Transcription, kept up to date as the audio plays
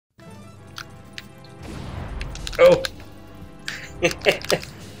go.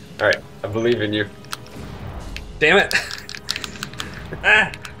 Alright, I believe in you. Damn it.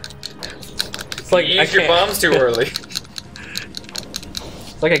 Ah. It's like you used your bombs too early. It's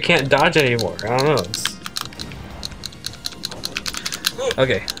like I can't dodge anymore. I don't know.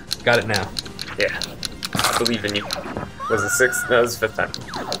 Okay, got it now. Yeah, I believe in you. Was it 6th? No, it was 5th time.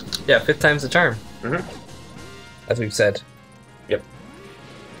 Yeah, 5th time's the charm. Mm-hmm. As we've said. Yep.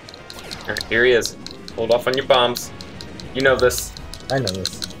 Alright, here he is. Hold off on your bombs. You know this. I know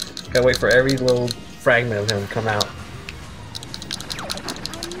this. Gotta wait for every little fragment of him to come out.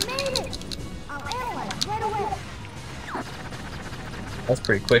 That's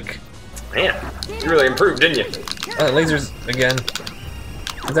pretty quick. Man, you really improved, didn't you? Lasers again.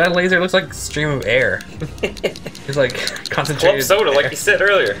 Is that a laser? It looks like a stream of air. It's like concentrated. Club soda, air. like you said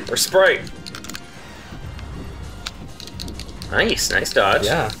earlier, or Sprite. Nice dodge.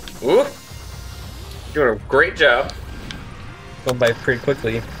 Yeah, Ooh, doing a great job. going by pretty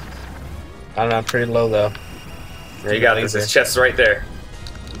quickly. I don't know, I'm pretty low though. There you got this. His chest's right there.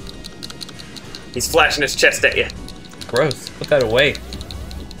 He's flashing his chest at you. Gross. Put that away.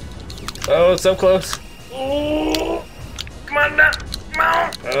 Oh, so close. Ooh, come on now. Come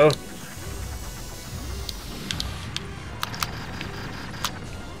on. Oh.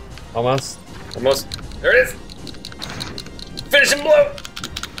 Almost. Almost. There it is. Finishing blow.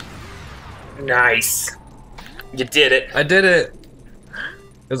 Nice. You did it. I did it.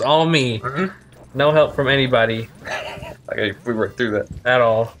 It was all me. Mm-hmm. No help from anybody Okay, we worked through that. at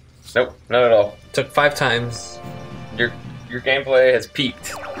all. Nope, not at all. Took 5 times. Your gameplay has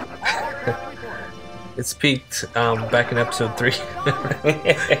peaked. It's peaked back in episode 3.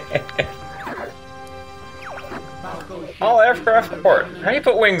 All aircraft report. How do you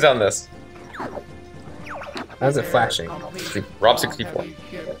put wings on this? How's it flashing? Rob 64.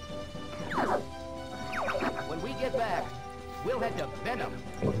 When we get back, we'll head to Venom.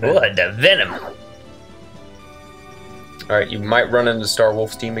 Blood to Venom. Alright, you might run into Star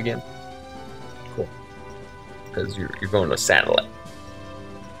Wolf's team again. Cool. Because you're going to Satellite.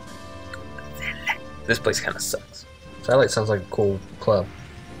 This place kind of sucks. Satellite sounds like a cool club.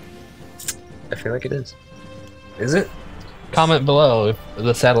 I feel like it is. Is it? Comment below if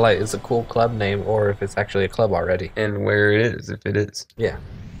the Satellite is a cool club name or if it's actually a club already. And where it is, if it is. Yeah.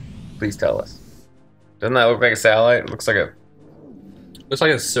 Please tell us. Doesn't that look like a satellite? It looks like a Looks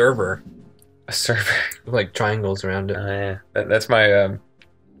like a server server. with like triangles around it. Yeah. That's my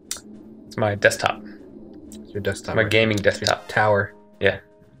it's my desktop. It's your desktop. My right? gaming It's your desktop. tower. Yeah.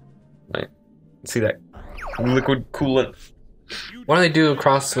 Right. See that liquid coolant? What do they do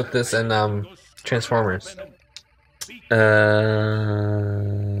across with this and Transformers?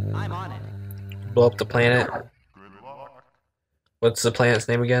 I'm on it. Blow up the planet. What's the planet's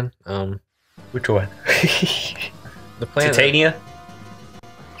name again? Which one? The planet. Titania?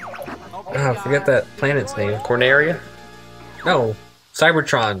 Oh, forget that planet's name. Corneria? No,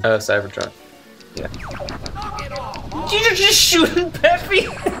 Cybertron. Oh, Cybertron. Yeah. You're just shooting Peppy?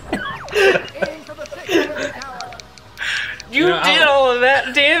 Aim for the 600 tower. You know, did all of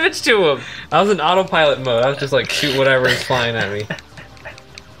that damage to him. I was in autopilot mode. I was just like, shoot whatever is flying at me.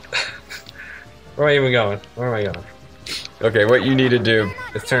 Where am I even going? Where am I going? Okay, what you need to do?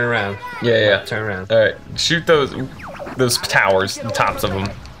 Let's turn around. Yeah. Turn around. All right, shoot those towers, the tops of them.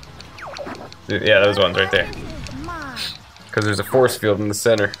 Yeah, those ones right there. Because there's a force field in the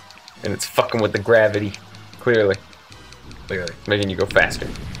center, and it's fucking with the gravity. Clearly, making you go faster.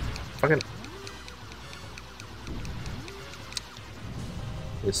 Fucking.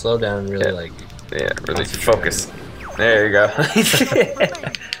 You slow down and really like. Yeah, really focus. There you go.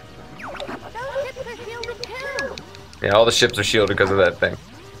 Yeah, all the ships are shielded because of that thing.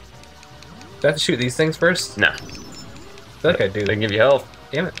 Do I have to shoot these things first? No, I feel like I do. they give you health.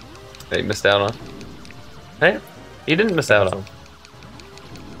 Damn it. That you missed out on. Hey, you didn't miss out on.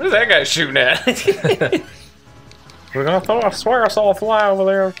 What is that guy shooting at? We're gonna throw. I swear I saw a fly over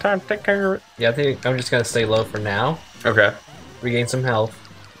there. Time to take care of it. Yeah, I think I'm just gonna stay low for now. Okay, Regain some health.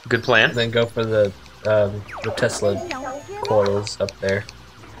 good plan. Then go for the Tesla coils up there.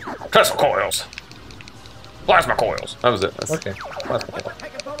 Tesla coils. Plasma coils. That was it. That's Okay. plasma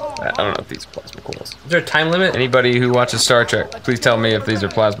coils. I don't know if these are plasma coils. Is there a time limit? Anybody who watches Star Trek, please tell me if these are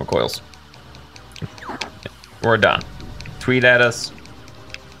plasma coils. We're done. Tweet at us.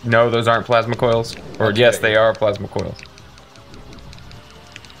 No, those aren't plasma coils. Or Okay. yes, they are plasma coils.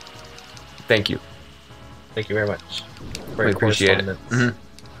 Thank you. Thank you very much. For We your appreciate it. correspondence. Mhm.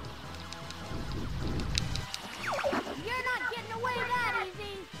 You're not getting away that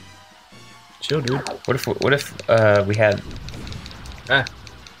easy. Chill, dude. What if we had? Ah,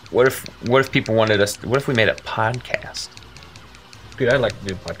 What if people wanted us? What if we made a podcast? Dude, I'd like to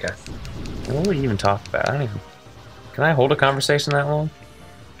do a podcast. What would you even talk about? I don't even. Can I hold a conversation that long?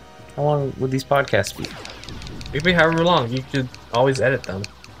 How long would these podcasts be? It could be however long. You could always edit them.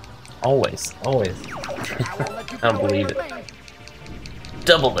 Always. Always. I don't believe it.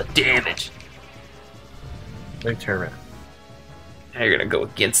 Double the damage. Let me turn around. Now you're gonna go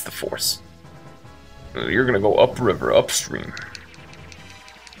against the force. You're gonna go upriver, upstream.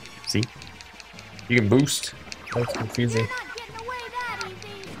 See? You can boost. That's confusing. You're not getting away that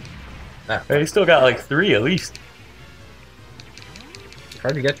easy. Ah, Hey, you still got like 3 at least.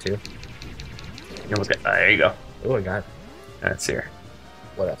 hard to get to. You almost got. There you go. Oh, I got it. That's here.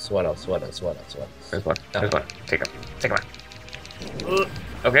 What else? What else? What else? What else? What else? There's one. Oh. There's one. Take him. Take him out.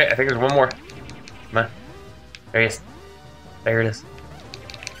 Okay, I think there's one more. Come on. There he is. There it is.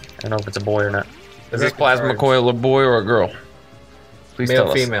 I don't know if it's a boy or not. Is this plasma coil a boy or a girl? Please Male,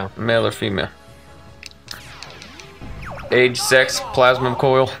 tell us. female. Male or female? Age, sex, plasma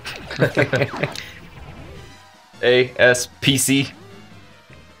coil. ASPC.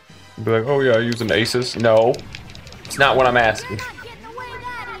 Be like, oh yeah, I use an ACES. No, it's not what I'm asking. You're not getting away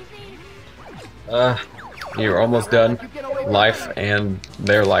that easy. You're almost done. Life and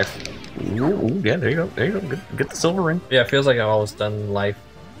their life. Ooh, yeah, there you go. There you go. Get the silver ring. Yeah, it feels like I've always done life.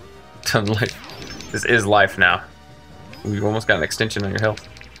 Done life. This is life now. Ooh, you almost got an extension on your health.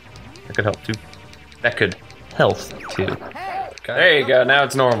 That could help too. That could health too. There you go. Now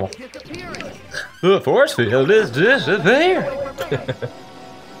it's normal. The force field is disappear.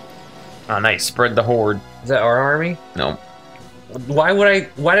 Oh, nice. Spread the horde. Is that our army? No. Why did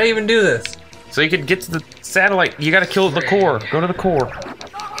I even do this? So you could get to the satellite. You gotta kill the core. Go to the core.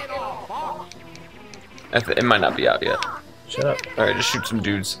 It might not be out yet. Shut up. Alright, just shoot some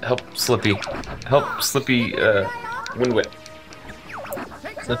dudes. Help Slippy. Help Slippy, Winwit.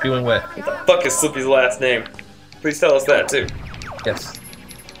 Slippy when wet. What the fuck is Slippy's last name? Please tell us that too. Yes.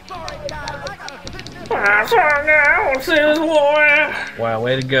 Wow,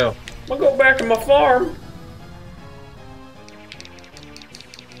 way to go. I'll go back to my farm.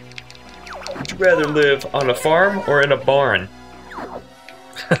 Would you rather live on a farm or in a barn?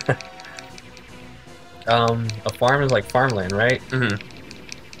 A farm is like farmland, right?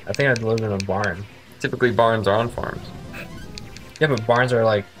 Mm-hmm. I think I'd live in a barn. Typically barns are on farms. Yeah, but barns are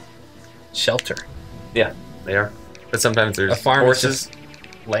like shelter. Yeah, they are. But sometimes there's A farm horses. is just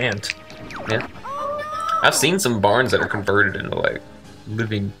land. Yeah. I've seen some barns that are converted into like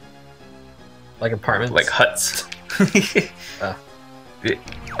living, Like apartments. like huts. Ah. Yeah.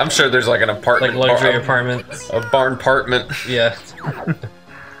 I'm sure there's like an apartment, Like luxury apartments. a barn apartment. Yeah.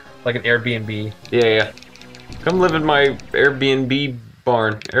 Like an Airbnb. Yeah, yeah. Come live in my Airbnb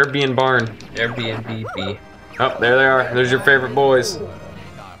barn. Airbnb barn. Airbnb. Oh, there they are. There's your favorite boys.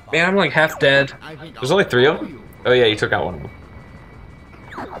 Man, I'm like half dead. There's only 3 of them. Oh yeah, you took out one of them.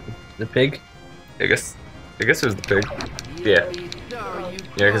 The pig? I guess it was the pig. Yeah.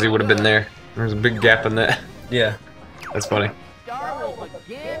 Yeah, because he would have been there. There's a big gap in that. Yeah. That's funny.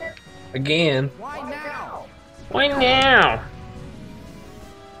 Again. Why now? Why now?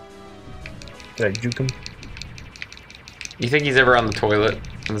 Did I juke him? You think he's ever on the toilet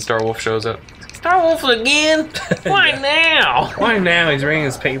when the Star Wolf shows up? Star Wolf again? Why now? Why now? He's reading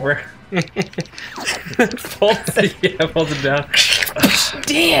his paper. Folds it, yeah, folds it down.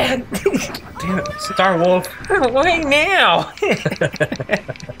 Dad! Damn it, Star Wolf. Why now?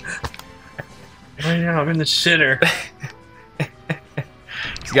 Right now, I'm in the shitter.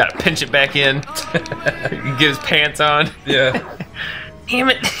 He's got to pinch it back in. He get his pants on. Yeah. Damn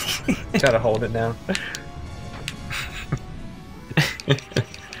it. Gotta hold it now.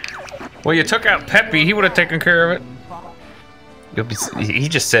 Well, you took out Peppy. He would have taken care of it. You'll be, he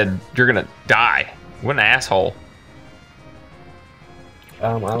just said you're gonna die. What an asshole.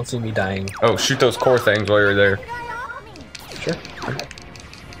 I don't see me dying. Oh, shoot those core things while you're there. Sure.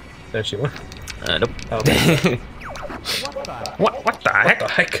 There she went. Nope. Oh. What the heck? the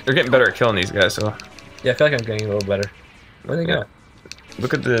heck? They're getting better at killing these guys. So Yeah, I feel like I'm getting a little better. Where'd they go?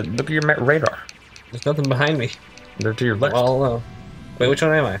 look at your radar. There's nothing behind me. They're to your left. Well, wait, which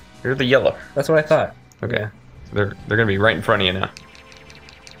one am I? You're the yellow. That's what I thought. Okay. Yeah. They're gonna be right in front of you now.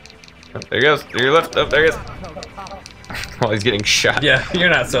 Oh, there he goes. To your left. Oh, there he is. While he's getting shot. Yeah, you're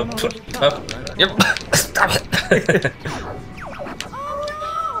not so tough. Yep. Stop it.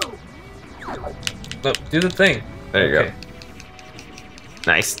 No, do the thing. There you go.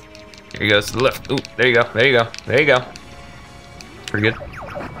 Nice. Here he goes to the left. Ooh, there you go. There you go. There you go. Pretty good.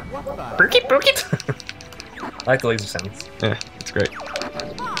 Pretty. I like the laser sounds. Yeah, it's great.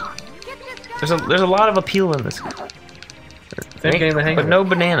 There's a lot of appeal in this. They're getting the hang but of no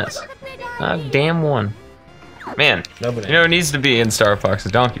bananas. Not a damn one. Man, No bananas. you know it needs to be in Star Fox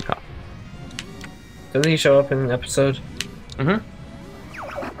is Donkey Kong. Doesn't he show up in an episode? Mm-hmm.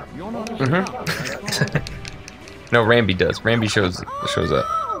 Mm-hmm. No, Rambi does. Rambi shows up.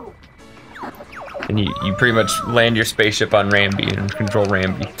 And you pretty much land your spaceship on Rambi and control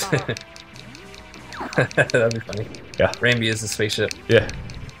Rambi. That'd be funny. Yeah. Rambi is the spaceship. Yeah.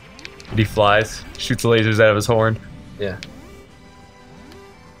 And he flies, shoots lasers out of his horn. Yeah.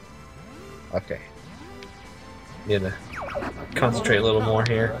 Okay. Need to concentrate a little more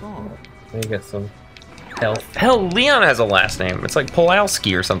here. Maybe get some health. Hell, Leon has a last name. It's like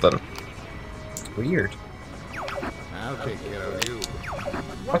Pulowski or something. Weird. I'll take care of you.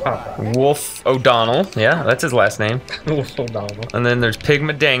 Fuck off. Wolf O'Donnell. Yeah, that's his last name. Hold on. And then there's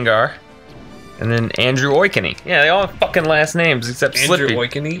Pigma Dangar. And then Andrew Oikeny. Yeah, they all have fucking last names except Andrew Slippy.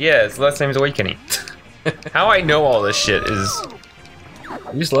 Oikeny? Yeah, his last name is Oikeny. How I know all this shit is...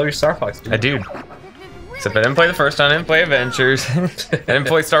 You just love your Star Fox, dude. I do. Except I didn't play the first one, I didn't play Adventures. I didn't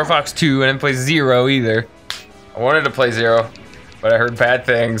play Star Fox 2, I didn't play Zero either. I wanted to play Zero, but I heard bad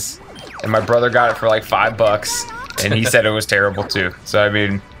things. And my brother got it for like $5, and he said it was terrible too. So I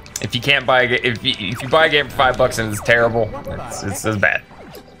mean, if you can't buy if you buy a game for $5 and it's terrible, it's bad.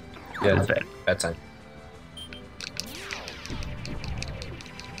 Yeah, It's bad. bad time.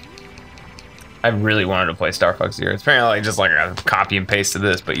 I really wanted to play Star Fox Zero. It's apparently just like a copy and paste of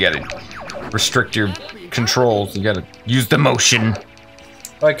this, but you gotta restrict your controls. You gotta use the motion.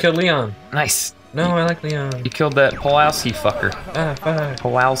 Oh, I killed Leon. Nice. No, I like Leon. You killed that Pulowski fucker. Ah, fuck.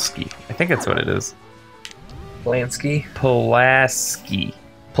 Pulowski. I think that's what it is. Blansky. Pulaski.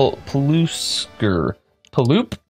 Pulusker. Paloop?